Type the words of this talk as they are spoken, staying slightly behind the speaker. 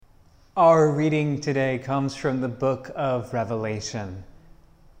Our reading today comes from the book of Revelation,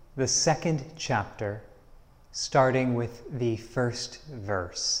 the 2nd chapter, starting with the 1st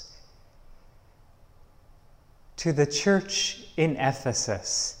verse. To the church in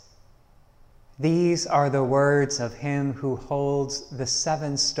Ephesus, these are the words of him who holds the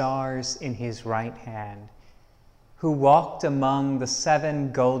 7 stars in his right hand, who walked among the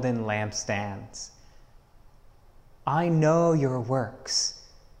 7 golden lampstands. I know your works,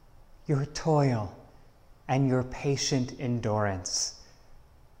 your toil, and your patient endurance.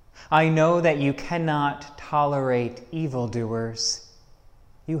 I know that you cannot tolerate evildoers.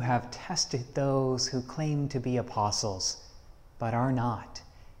 You have tested those who claim to be apostles, but are not,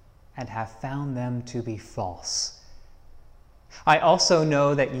 and have found them to be false. I also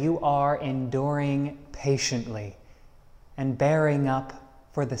know that you are enduring patiently and bearing up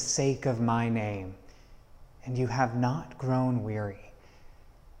for the sake of my name, and you have not grown weary.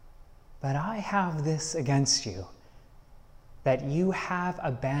 But I have this against you, that you have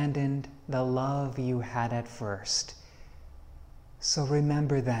abandoned the love you had at first. So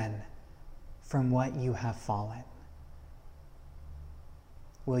remember then from what you have fallen.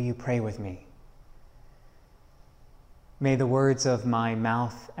 Will you pray with me? May the words of my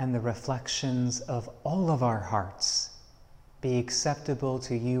mouth and the reflections of all of our hearts be acceptable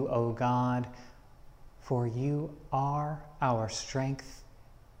to you, O God, for you are our strength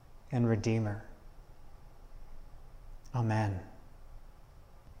and Redeemer. Amen.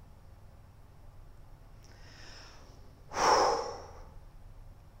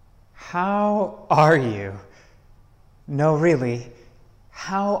 How are you? No, really,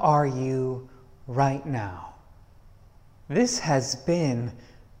 how are you right now? This has been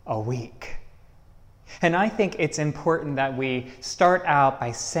a week. And I think it's important that we start out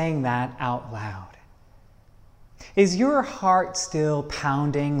by saying that out loud. Is your heart still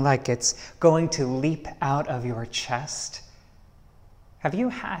pounding like it's going to leap out of your chest? Have you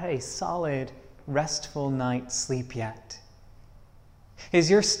had a solid, restful night's sleep yet? Is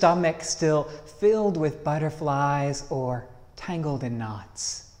your stomach still filled with butterflies or tangled in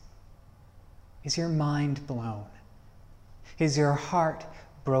knots? Is your mind blown? Is your heart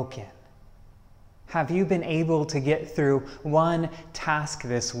broken? Have you been able to get through one task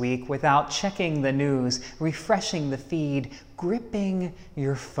this week without checking the news, refreshing the feed, gripping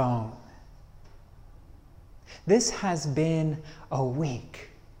your phone? This has been a week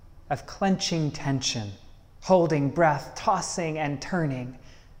of clenching tension, holding breath, tossing and turning,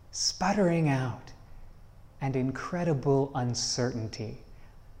 sputtering out, and incredible uncertainty.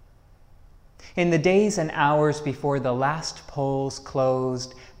 In the days and hours before the last polls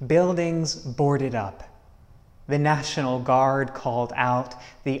closed, buildings boarded up. The National Guard called out,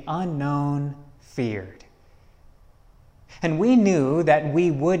 the unknown feared. And we knew that we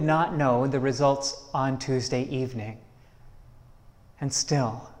would not know the results on Tuesday evening. And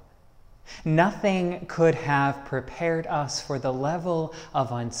still, nothing could have prepared us for the level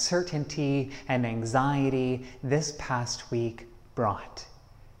of uncertainty and anxiety this past week brought.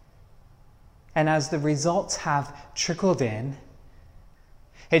 And as the results have trickled in,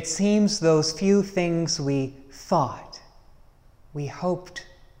 it seems those few things we thought, we hoped,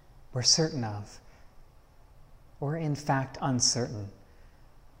 were certain of, were in fact uncertain.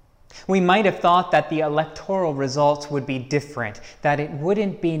 We might have thought that the electoral results would be different, that it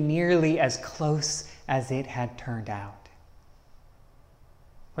wouldn't be nearly as close as it had turned out.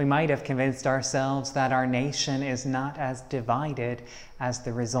 We might have convinced ourselves that our nation is not as divided as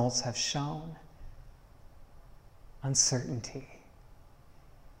the results have shown. Uncertainty.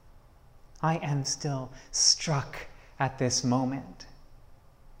 I am still struck at this moment.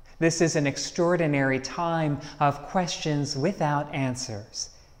 This is an extraordinary time of questions without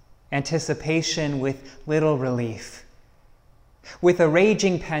answers, anticipation with little relief. With a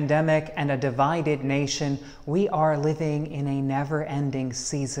raging pandemic and a divided nation, we are living in a never-ending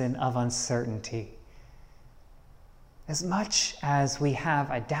season of uncertainty. As much as we have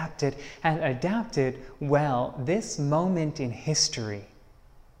adapted, and adapted well, this moment in history,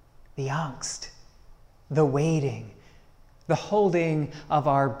 the angst, the waiting, the holding of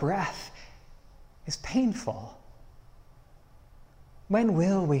our breath, is painful. When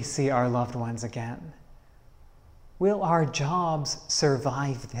will we see our loved ones again? Will our jobs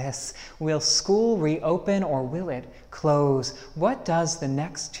survive this? Will school reopen or will it close? What does the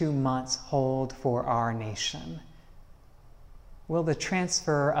next 2 months hold for our nation? Will the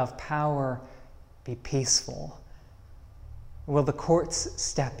transfer of power be peaceful? Will the courts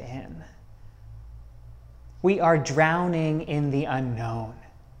step in? We are drowning in the unknown.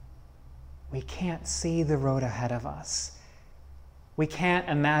 We can't see the road ahead of us. We can't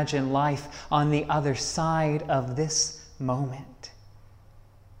imagine life on the other side of this moment.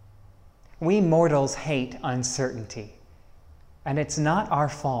 We mortals hate uncertainty, and it's not our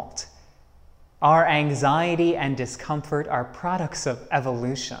fault. Our anxiety and discomfort are products of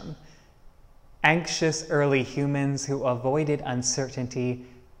evolution. Anxious early humans who avoided uncertainty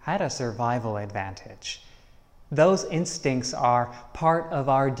had a survival advantage. Those instincts are part of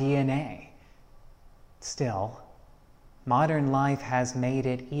our DNA. Still, modern life has made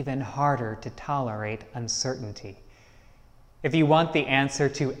it even harder to tolerate uncertainty. If you want the answer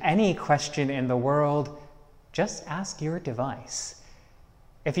to any question in the world, just ask your device.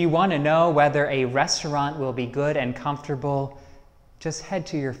 If you want to know whether a restaurant will be good and comfortable, just head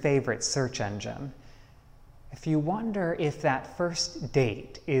to your favorite search engine. If you wonder if that first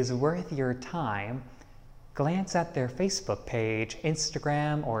date is worth your time, glance at their Facebook page,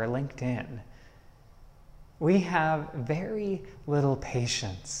 Instagram, or LinkedIn. We have very little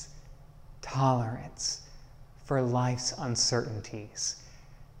patience, tolerance for life's uncertainties,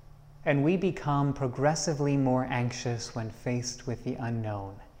 and we become progressively more anxious when faced with the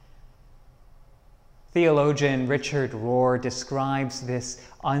unknown. Theologian Richard Rohr describes this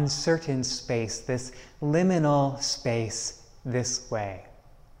uncertain space, this liminal space, this way.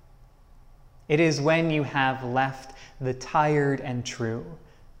 It is when you have left the tired and true,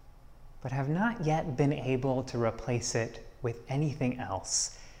 but have not yet been able to replace it with anything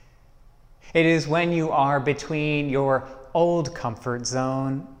else. It is when you are between your old comfort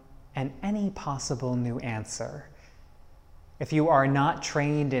zone and any possible new answer. If you are not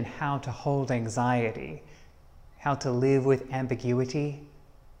trained in how to hold anxiety, how to live with ambiguity,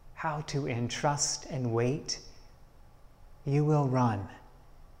 how to entrust and wait, you will run.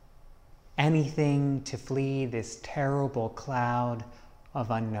 Anything to flee this terrible cloud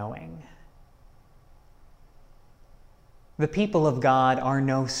of unknowing. The people of God are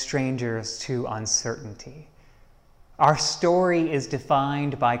no strangers to uncertainty. Our story is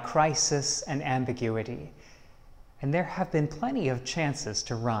defined by crisis and ambiguity, and there have been plenty of chances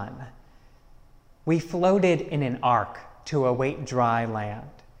to run. We floated in an ark to await dry land.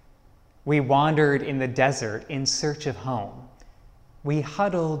 We wandered in the desert in search of home. We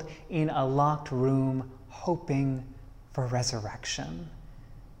huddled in a locked room hoping for resurrection.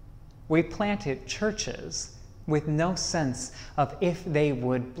 We planted churches with no sense of if they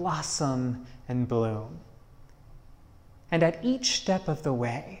would blossom and bloom. And at each step of the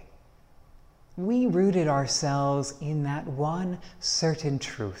way, we rooted ourselves in that one certain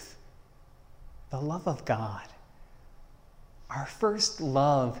truth, the love of God, our first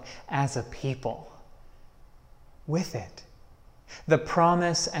love as a people. With it, the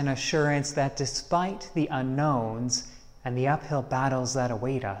promise and assurance that despite the unknowns and the uphill battles that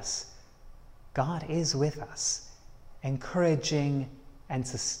await us, God is with us, encouraging and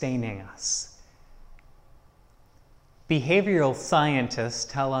sustaining us. Behavioral scientists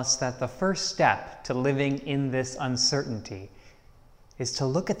tell us that the first step to living in this uncertainty is to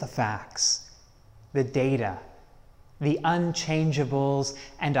look at the facts, the data, the unchangeables,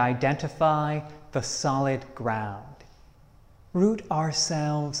 and identify the solid ground. Root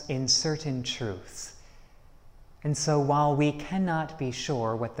ourselves in certain truths. And so while we cannot be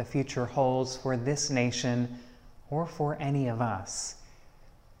sure what the future holds for this nation or for any of us,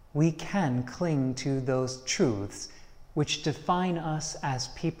 we can cling to those truths which define us as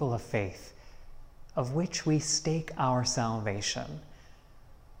people of faith, of which we stake our salvation.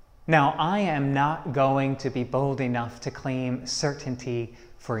 Now, I am not going to be bold enough to claim certainty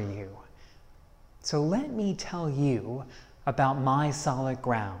for you. So let me tell you about my solid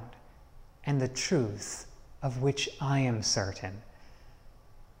ground and the truth of which I am certain.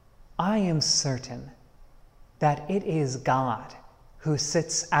 I am certain that it is God who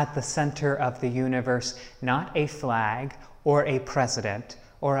sits at the center of the universe, not a flag or a president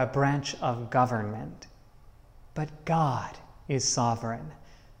or a branch of government, but God is sovereign.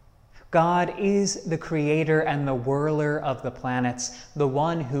 God is the creator and the whirler of the planets, the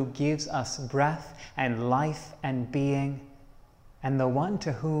one who gives us breath and life and being, and the one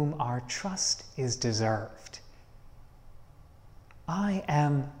to whom our trust is deserved. I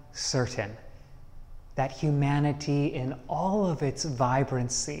am certain that humanity in all of its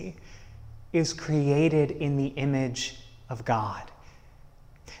vibrancy is created in the image of God.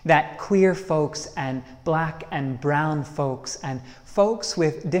 That queer folks and black and brown folks and folks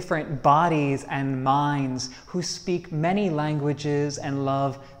with different bodies and minds who speak many languages and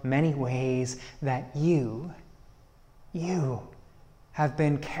love many ways, that you have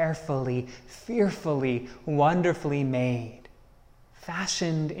been carefully, fearfully, wonderfully made,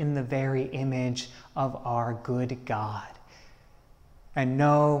 fashioned in the very image of our good God. And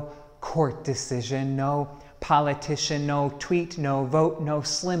no court decision, no politician, no tweet, no vote, no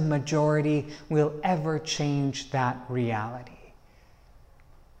slim majority will ever change that reality.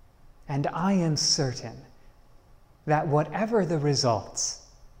 And I am certain that whatever the results,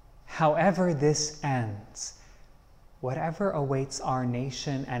 however this ends, whatever awaits our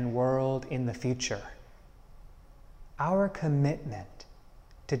nation and world in the future, our commitment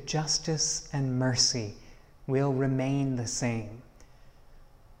to justice and mercy will remain the same.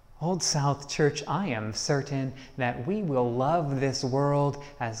 Old South Church, I am certain that we will love this world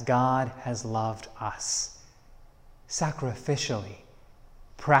as God has loved us, sacrificially,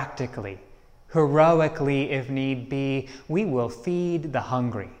 practically, heroically if need be. We will feed the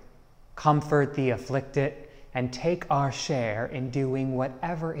hungry, comfort the afflicted, and take our share in doing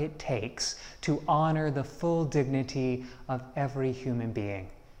whatever it takes to honor the full dignity of every human being.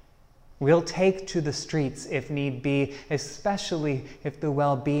 We'll take to the streets if need be, especially if the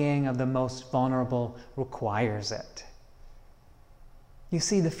well-being of the most vulnerable requires it. You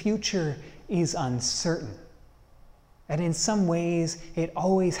see, the future is uncertain, and in some ways it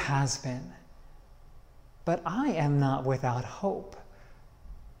always has been. But I am not without hope.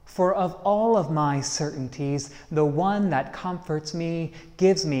 For of all of my certainties, the one that comforts me,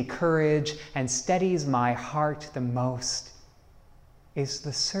 gives me courage, and steadies my heart the most is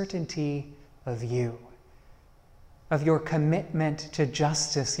the certainty of you, of your commitment to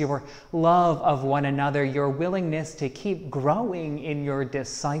justice, your love of one another, your willingness to keep growing in your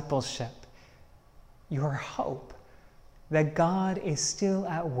discipleship, your hope that God is still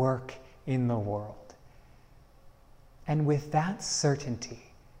at work in the world. And with that certainty,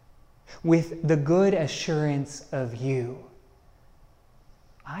 with the good assurance of you,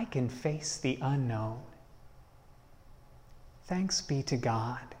 I can face the unknown. Thanks be to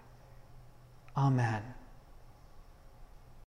God. Amen.